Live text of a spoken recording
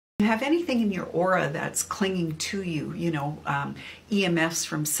You have anything in your aura that's clinging to you, EMFs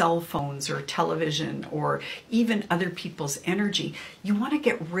from cell phones or television or even other people's energy, you want to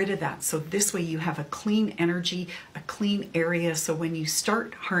get rid of that. So this way you have a clean energy, a clean area. So when you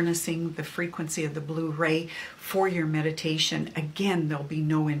start harnessing the frequency of the blue ray for your meditation, again, there'll be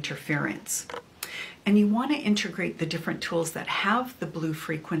no interference. And you want to integrate the different tools that have the blue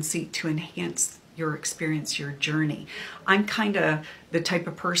frequency to enhance your experience, your journey. I'm kind of the type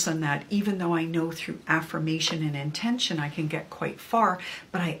of person that even though I know through affirmation and intention I can get quite far,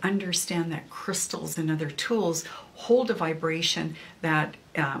 but I understand that crystals and other tools hold a vibration that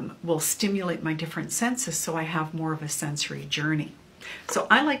will stimulate my different senses, so I have more of a sensory journey. So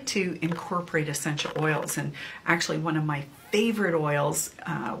I like to incorporate essential oils, and actually one of my favorite oils,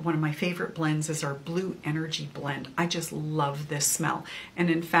 one of my favorite blends is our Blue Energy blend. I just love this smell. And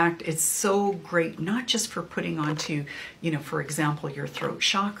in fact, it's so great, not just for putting onto, for example, your throat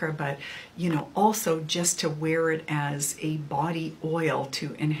chakra, but, also just to wear it as a body oil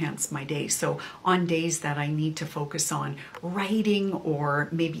to enhance my day. So on days that I need to focus on writing or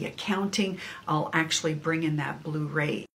maybe accounting, I'll actually bring in that blue ray.